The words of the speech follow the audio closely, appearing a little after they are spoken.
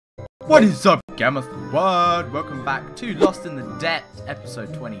What is up, gamers of the world? Welcome back to Lost in the Depths,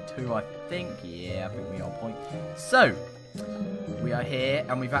 episode 22, I think. Yeah, I think we're on point. So, we are here,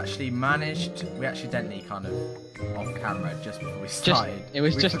 and we've actually managed. We accidentally kind of off camera just before we started. It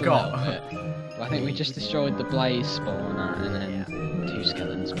was just forgot. a little bit. I think we just destroyed the blaze spawner and then two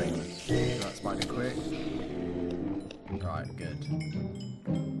skeleton screens. So that's spider quick. Right, good.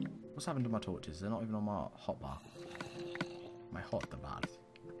 What's happened to my torches? They're not even on my hotbar. My hot the bad.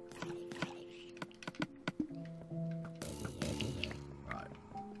 Right.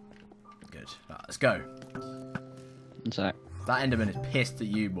 Good. Right, let's go. One sec. That Enderman is pissed at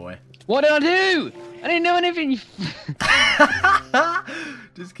you, boy. What did I do? I didn't know anything.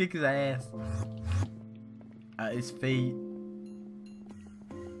 Just kick his ass. At his feet.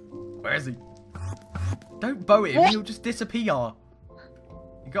 Where is he? Don't bow at him, he'll just disappear.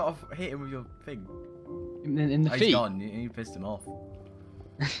 You gotta hit him with your thing. In the feet? He's gone, you pissed him off.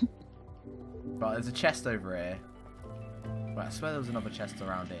 Right, there's a chest over here. Right, I swear there was another chest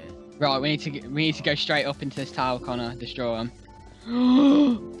around here. Right, we need to go straight up into this tower, Connor. Destroy him.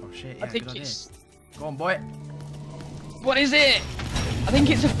 Oh shit, yeah, I think good it's... idea. Go on, boy. What is it? I think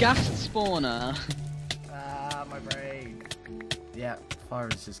it's a gas spawner. Ah, my brain. Yeah, fire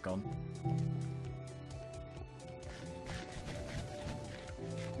resist gone.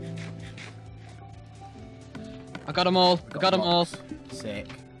 I got them all. I got them all. Sick.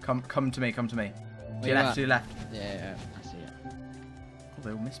 Come to me, come to me. To your you left, at? to your left. Yeah, I see it. Oh,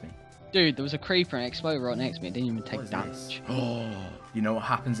 they all missed me. Dude, there was a creeper and it exploded right next to me. It didn't even take What is damage. Oh, you know what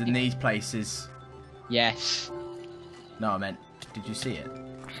happens in these places? Yes. No, I meant, did you see it?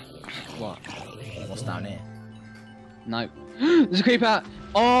 What? What's down here? No. There's a creeper.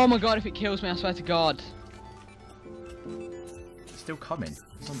 Oh my god, if it kills me, I swear to God. It's still coming.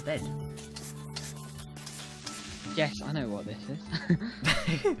 It's on dead. Yes, I know what this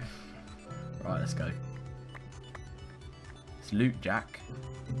is. Right, let's go. It's loot, Jack.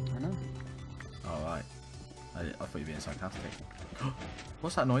 I know. Alright. I thought you were being sarcastic.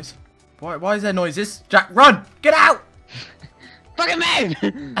 What's that noise? Why is there noises? Jack, run! Get out! Fucking man!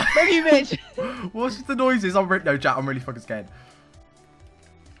 Fuck you, bitch! What's the noises? No, Jack, I'm really fucking scared.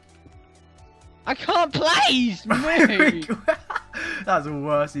 I can't place! Move! That's the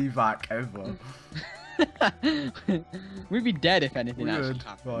worst evac ever. We'd be dead if anything We actually would.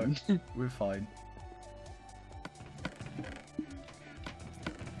 happened. Right, we're fine.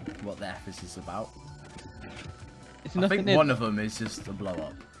 What the F is this about? It's I nothing think one of them is just a blow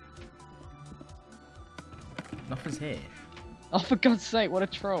up. Nothing's here. Oh, for God's sake, what a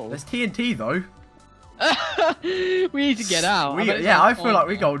troll. There's TNT though. We need to get out. I feel like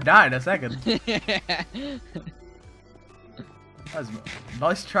we go down in a second. That's a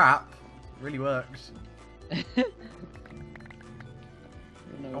nice trap. Really works.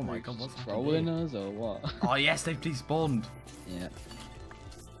 Oh my God, what's trolling us or what? Oh yes, they've despawned. Yeah.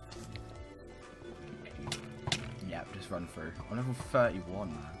 Yep, just run through. I'm level 31,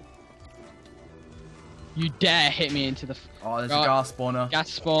 man. You dare hit me into the... Oh, there's a gas spawner.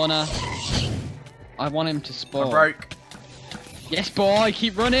 Gas spawner. I want him to spawn. I broke. Yes, boy,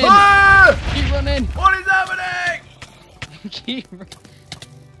 keep running. Ah! Keep running. What is happening? Keep running.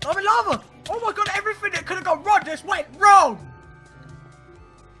 I'm in lava. Oh my God, everything that could have gone wrong just went wrong.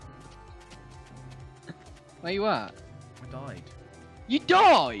 Where you at? I died. You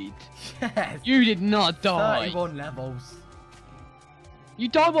died? Yes. You did not die. 31 levels. You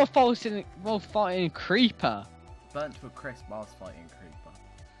died while fighting a creeper. Burnt to a crisp whilst fighting creeper.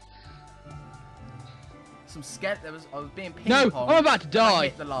 Some I was being ping No, ponged. I'm about to I die.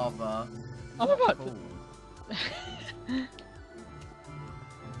 hit the lava. I'm about Cool.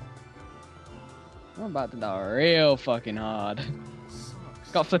 I'm about to die real fucking hard.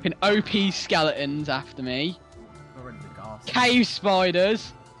 Sucks. Got flipping OP skeletons after me. Got rid of the gas. Cave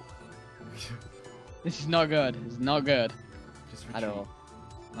spiders. This is not good. It's not good Just at retreat. all.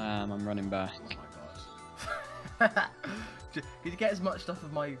 I'm running back. Oh my God. Can you get as much stuff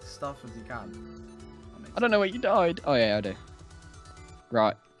of my stuff as you can? I don't know where you died. Oh yeah, I do.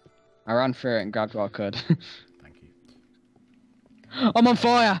 Right. I ran through it and grabbed what I could. Thank you. I'm on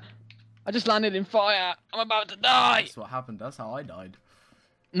fire. I just landed in fire. I'm about to die. That's what happened. That's how I died.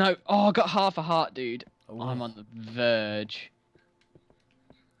 No. Oh, I got half a heart, dude. Oh. I'm on the verge.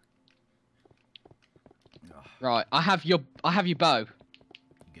 Ugh, Right. I have your bow.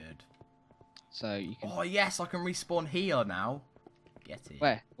 good. So you can. Oh yes, I can respawn here now. Get it.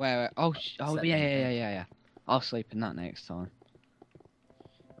 Where? Oh, Set yeah, me yeah, down. yeah. I'll sleep in that next time.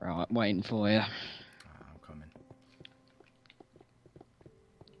 Right, waiting for you. I'm coming.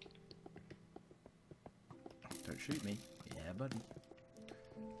 Don't shoot me. Yeah, buddy.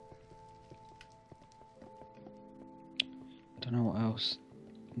 don't know what else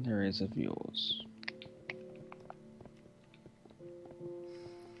there is of yours.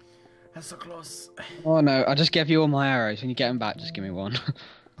 That's so close. Oh no, I just gave you all my arrows. When you get them back, just give me one.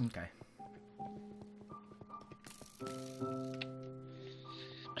 Okay.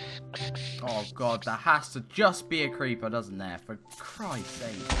 Oh god, there has to just be a creeper, doesn't there? For Christ's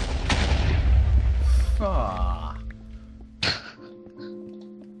sake. Fuck.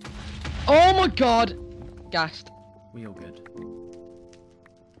 Oh my god! Gassed. We all good.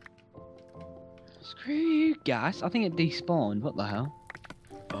 Screw you, gas. I think it despawned. What the hell?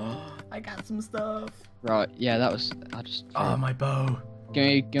 Oh, I got some stuff. Right, yeah, that was. I just. Oh, my bow.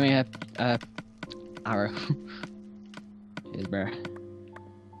 Give me a arrow. Cheers, bro.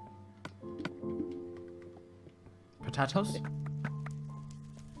 Potatoes?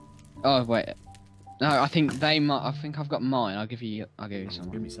 Oh wait. No, I think they might. I think I've got mine. I'll give you some.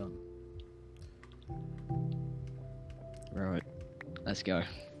 Give me some. Right. Let's go.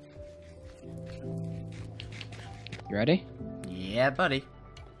 You ready? Yeah, buddy.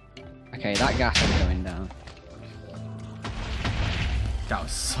 Okay, that gas is going down. That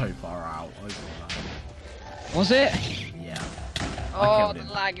was so far out. I saw that. Was it? Yeah. Oh, killed the him.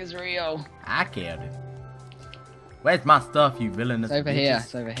 lag is real. I killed him. Where's my stuff, you villainous It's over bitches? here.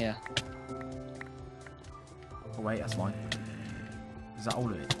 It's over here. Oh wait, that's mine. Is that all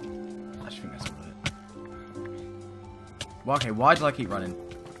of it? I actually think that's all of it. Well, okay, why did I keep running?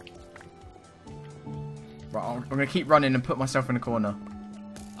 Right, I'm gonna keep running and put myself in a corner.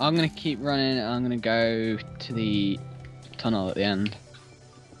 I'm gonna keep running. And I'm gonna go to the tunnel at the end.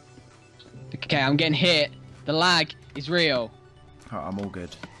 Okay, I'm getting hit. The lag is real. Oh, I'm all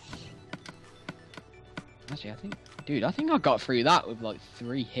good. Actually, I think I got through that with like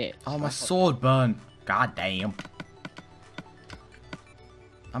 3 hits. Oh, my sword burnt. God damn.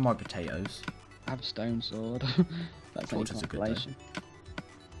 And my potatoes. I have a stone sword. That's any Torches are good, consolation.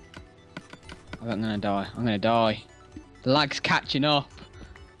 I'm gonna die. I'm gonna die. The lag's catching up.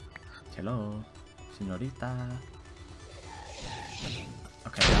 Hello, señorita.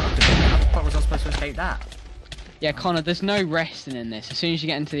 Okay, how the fuck was I supposed to escape that? Yeah, Connor, there's no resting in this. As soon as you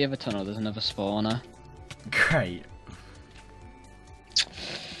get into the other tunnel, there's another spawner. Great.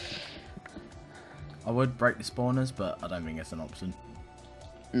 I would break the spawners, but I don't think it's an option.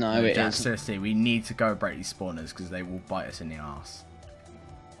 No, it Jack, isn't. seriously, we need to go break these spawners because they will bite us in the ass.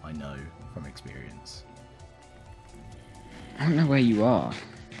 I know from experience. I don't know where you are.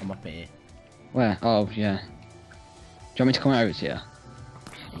 I'm up here. Where? Oh, yeah. Do you want me to come over to you?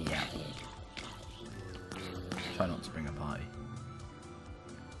 Yeah. Try not to bring a party.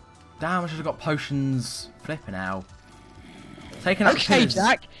 Damn, I should have got potions. Flipping out. Taking up Okay, kids.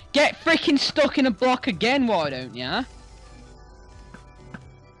 Jack. Get freaking stuck in a block again, why don't ya?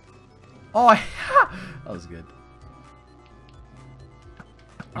 Oh, that was good.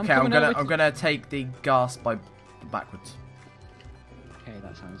 Okay, I'm gonna take the gas by backwards. Okay,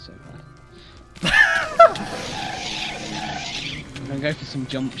 that sounds so bad. I'm gonna go for some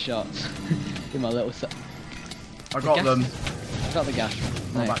jump shots. Do my little set. I got them. I got the gas.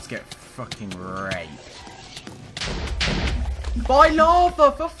 I'm No. about to get fucking raped. By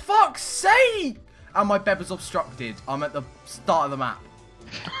lava, for fuck's sake! And my bed was obstructed. I'm at the start of the map.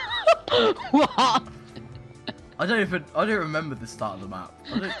 What? I don't remember the start of the map.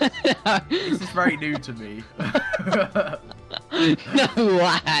 This is very new to me. No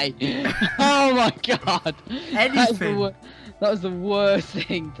way! Oh my god! Anything. That was the worst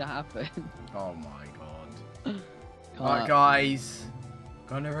thing to happen. Oh my god. Alright guys.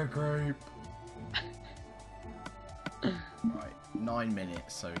 Gonna regroup. Right, 9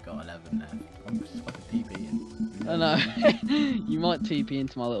 minutes, so we've got 11 left. I'm just fucking TPing. I know. You might TP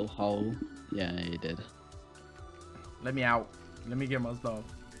into my little hole. Yeah, you did. Let me out. Let me get my stuff.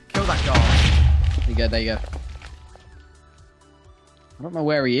 Kill that guy. There you go, there you go. I don't know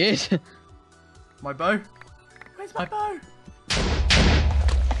where he is. My bow? Where's my bow?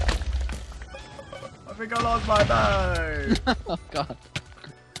 I think I lost my bow. Oh god.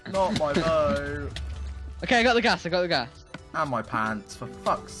 Not my bow. Okay, I got the gas, And my pants, for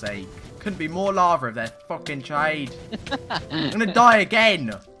fuck's sake. Couldn't be more lava if they're fucking trade. I'm gonna die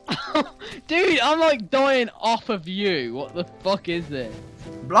again. Dude, I'm like dying off of you. What the fuck is this?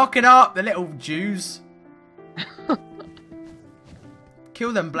 Block it up, the little Jews.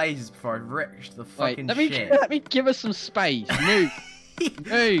 Kill them blazes before I wreck the fucking shit. Let me give us some space. Move.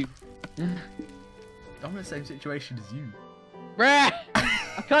 Move. I'm in the same situation as you. Bruh!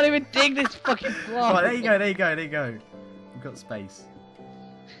 I can't even dig this fucking block. Right, there you go, there you go, there you go. We've got space.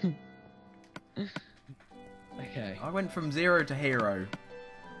 Okay. I went from 0 to hero.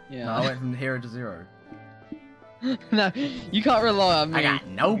 Yeah. No, I went from hero to 0. No, you can't rely on me. I got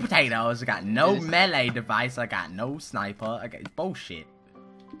no potatoes. I got no melee device. I got no sniper. I got bullshit.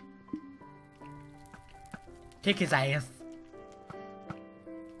 Kick his ass.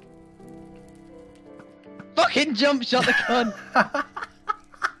 Fucking jump shot the cunt.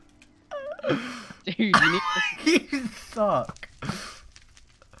 Dude, you need to... You suck.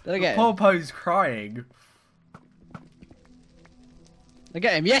 Did I get him? Poor Poe's crying. I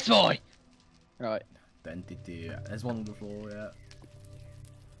get him. Yes, boy. Right. There's one on the floor, yeah.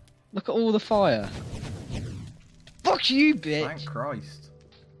 Look at all the fire. Fuck you, bitch. Thank Christ.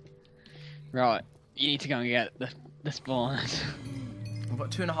 Right. You need to go and get the spawners. I've got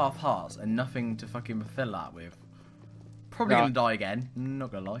 2.5 hearts and nothing to fucking fill that with. Probably gonna die again.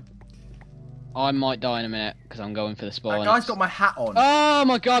 Not gonna lie. I might die in a minute because I'm going for the spawners. That guy's got my hat on. Oh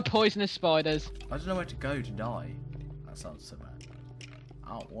my god, poisonous spiders. I don't know where to go to die. That sounds so bad.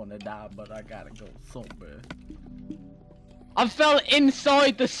 I don't want to die, but I gotta go somewhere. I fell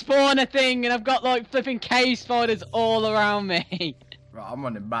inside the spawner thing and I've got like flipping cave spiders all around me. Right, I'm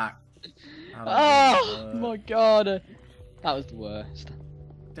running back. Oh my god. That was the worst.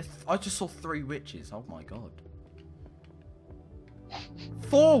 I just saw 3 witches. Oh my god.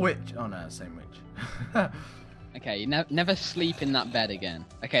 4 witch. Oh no, same witch. Okay, you never sleep in that bed again.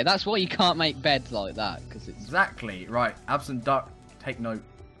 Okay, that's why you can't make beds like that, because it's... Exactly. Right, absent duck, take note.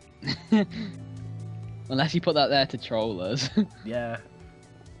 Unless you put that there to troll us. Yeah.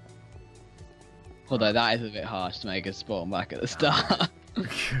 Although that is a bit harsh to make us spawn back at the start.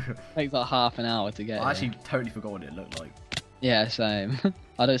 Takes like half an hour to get I actually totally forgot what it looked like. Yeah, same.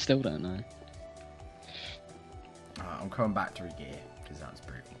 Still don't know. I'm coming back to re-gear, because that's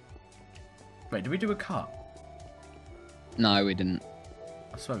brutal. Wait, did we do a cut? No, we didn't.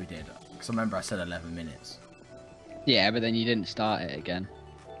 I swear we did, because I remember I said 11 minutes. Yeah, but then you didn't start it again.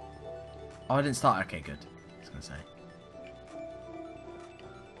 Oh, I didn't start? Okay, good. I was going to say.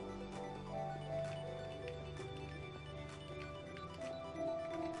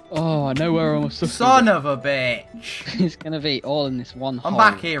 Oh, I know where I'm supposed Son of a bitch! It's gonna be all in this one hole. I'm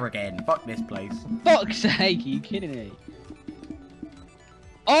back here again. Fuck this place. Fuck's sake, are you kidding me?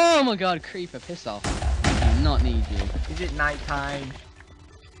 Oh my god, creeper, piss off. I do not need you. Is it night time?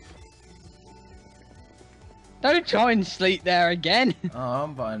 Don't try and sleep there again. Oh,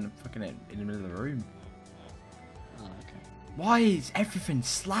 I'm fucking in the middle of the room. Oh, okay. Why is everything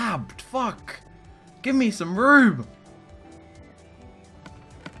slabbed? Fuck! Give me some room!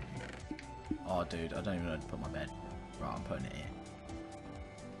 Oh, dude, I don't even know where to put my bed. Right, I'm putting it here.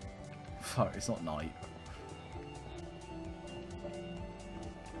 Fuck, it's not night.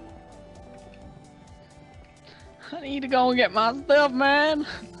 I need to go and get my stuff, man.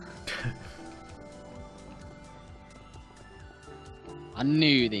 I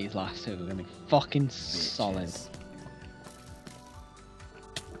knew these last two were gonna be fucking solid. Bitches.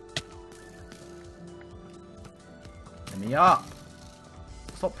 Let me up!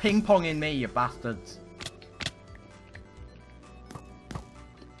 Stop ping-ponging me, you bastards!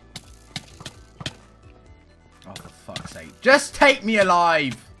 Oh, for fuck's sake. Just take me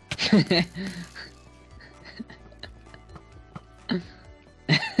alive! I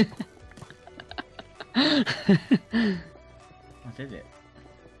did it.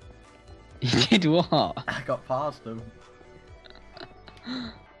 You did what? I got past them.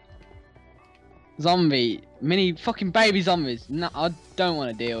 Zombie, mini fucking baby zombies. No, I don't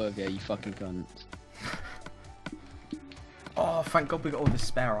want to deal with you, you fucking cunt. Oh, thank God we got all this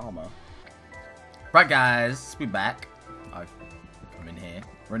spare armor. Right, guys, we're back. I've come in here.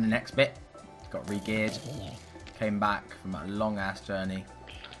 We're in the next bit. Got re-geared. Came back from that long ass journey.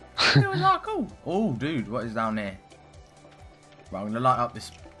 It was not cool. Oh, dude, what is down there? Right, I'm gonna light up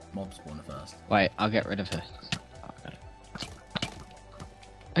this mob spawner first. Wait, I'll get rid of it. Oh, got it.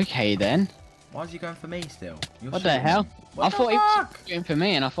 Okay then. Why is he going for me still? You're What the hell? What I the thought he was fuck? going for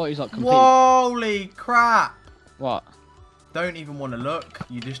me, and I thought he was like completely. Holy crap! What? Don't even want to look.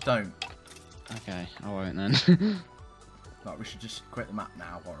 You just don't. Okay, I won't then. Like, we should just quit the map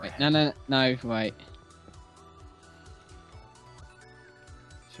now. While we're Wait, ahead. no, wait.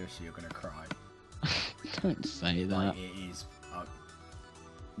 Seriously, you're gonna cry. Don't say that. Like, it is.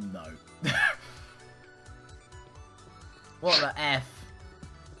 No. What the F?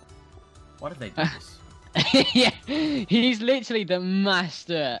 Why did they do this? Yeah, he's literally the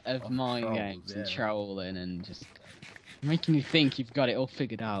master of Of mind trolls, games and yeah. trolling and just making you think you've got it all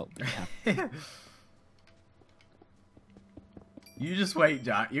figured out. You just wait,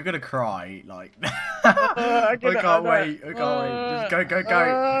 Jack. You're gonna cry. Like, I can't wait. I can't wait. Just go.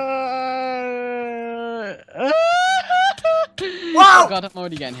 Wow! Wow! Oh god, I'm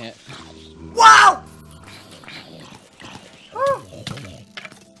already getting hit. Wow!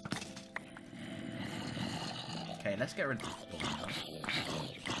 Okay, let's get rid of this spawn.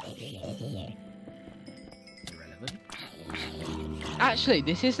 Irrelevant. Actually,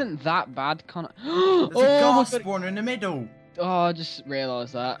 this isn't that bad, Connor. There's a gas spawner in the middle. Oh, I just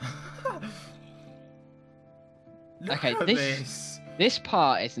realised that. Look Okay, at this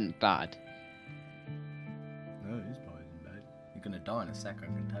part isn't bad. No, this part isn't bad. You're gonna die in a sec, I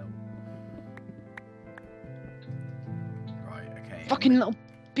can tell. Right, okay. Fucking little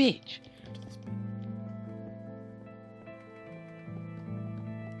bitch.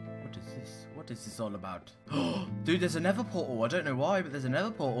 What is this? What is this all about? Dude, there's a nether portal. I don't know why, but there's a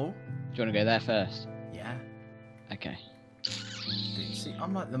nether portal. Do you want to go there first? Yeah. Okay. Dude, see,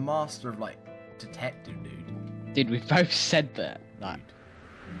 I'm like the master of like detective, dude. Dude, we've both said that. Like,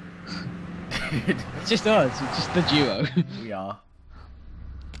 Dude. it's just us. It's just the duo. We are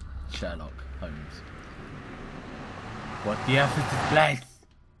Sherlock Holmes. What the F is this place?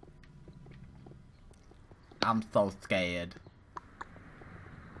 I'm so scared.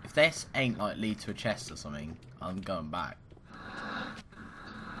 If this ain't like lead to a chest or something, I'm going back.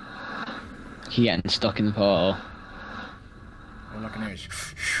 He getting stuck in the portal. All I can hear is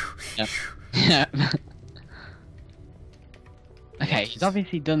Yep. Yeah. Okay, he's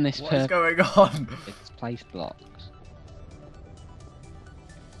obviously done this What is going on? It's placed blocks.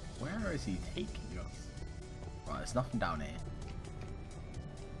 Where is he taking us? Right, there's nothing down here.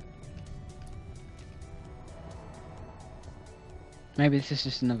 Maybe this is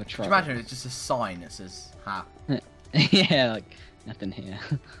just another troll. Can you imagine it's just a sign that says ha? Yeah, like nothing here.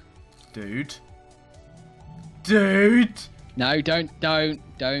 Dude. Dude! No, don't, not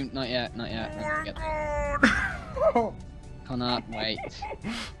yet, not yet. Don't get Connor, wait.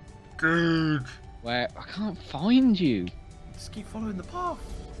 Dude! Where? I can't find you. Just keep following the path.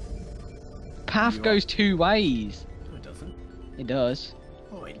 Path goes two ways. No, it doesn't. It does.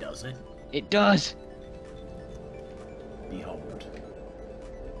 Oh, it doesn't. It does. Behold.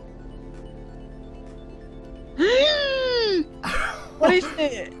 What is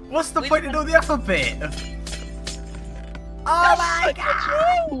it? What's the point in all the alphabet? Oh my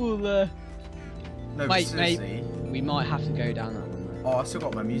god! god! No, Wait, but mate. seriously. We might have to go down that one. Oh, I still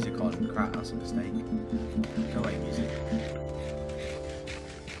got my music on. Crap, that's a mistake. Go away, music.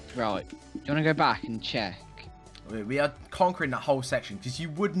 Right. Do you want to go back and check? We are conquering that whole section because you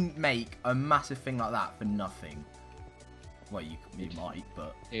wouldn't make a massive thing like that for nothing. Well, you might,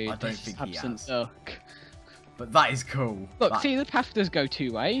 but Dude, I don't think he has. Duck. But that is cool. Look, That- see, the path does go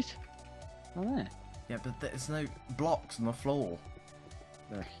two ways. Oh, there. Yeah, but there's no blocks on the floor.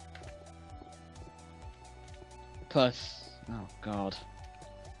 There. Plus, oh god,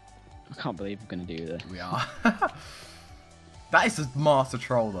 I can't believe we're gonna do this. We are. That is a master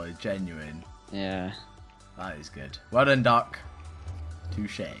troll though, genuine. Yeah. That is good. Well done, Duck.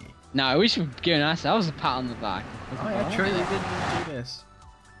 Touche. No, we should be giving ourselves a pat on the back. Oh yeah, truly did do this.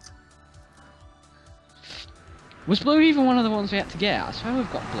 Was blue even one of the ones we had to get? I swear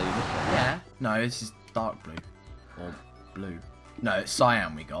we've got blue before. Yeah. No, this is dark blue. Or blue. No, it's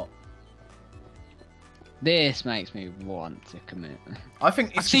cyan we got. This makes me want to commit. I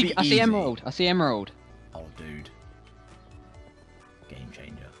think it's I see emerald. I see emerald. Oh, dude. Game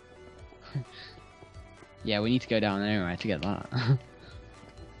changer. Yeah, we need to go down there anyway to get that.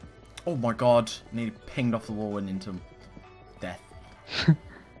 Oh my god. Nearly pinged off the wall and into death.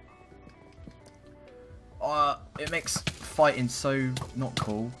 It makes fighting so not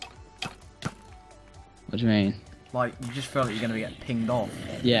cool. What do you mean? Like, you just feel like you're going to get pinged off.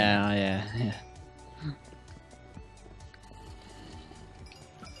 Yeah.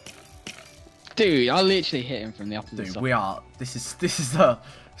 Dude, I literally hit him from the opposite Dude, side. we are. This is a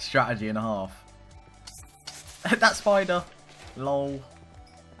strategy and a half. That spider. Lol.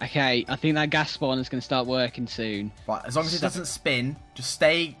 Okay, I think that gas spawn is going to start working soon. Right, as long as it doesn't spin, just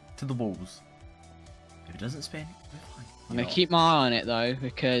stay to the walls. If it doesn't spin, we're fine. I'm going to keep my eye on it though,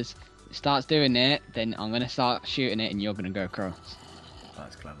 because if it starts doing it, then I'm going to start shooting it and you're going to go across.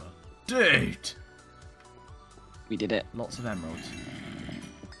 That's clever. Dude! We did it. Lots of emeralds.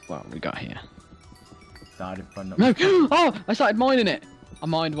 Well, we got here. Died in front of No! Oh! I started mining it! I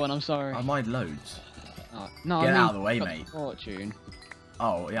mined one, I'm sorry. I mined loads. Oh, no, Get I out mean, of the way, got mate. Fortune.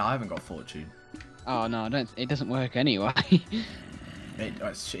 Oh, yeah, I haven't got fortune. Oh no, it doesn't work anyway.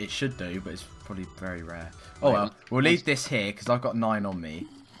 It should do, but it's probably very rare. Oh Wait, well, we'll leave this here because I've got 9 on me.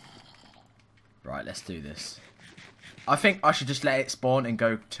 Right, let's do this. I think I should just let it spawn and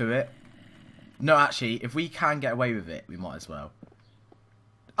go to it. No, actually, if we can get away with it, we might as well.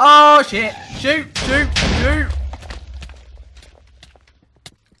 Oh shit! Shoot!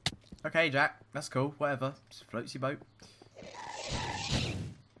 Okay, Jack, that's cool. Whatever, just floats your boat.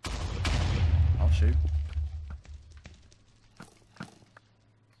 I'll shoot.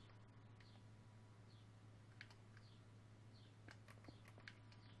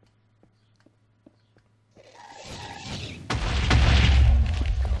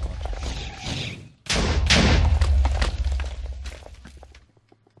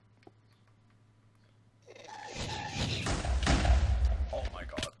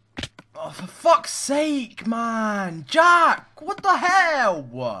 for fuck's sake, man! Jack! What the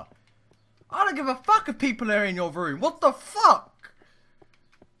hell? I don't give a fuck if people are in your room. What the fuck?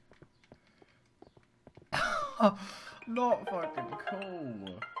 Not fucking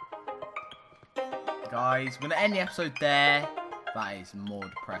cool. Guys, we're gonna end the episode there. That is more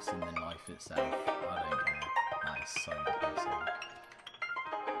depressing than life itself. I don't care. That is so depressing.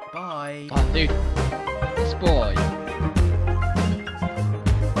 Bye. Oh, dude. This boy.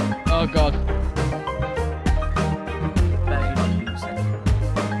 Oh, God.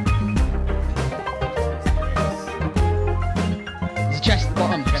 There's a chest at the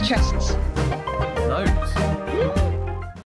bottom. Chests.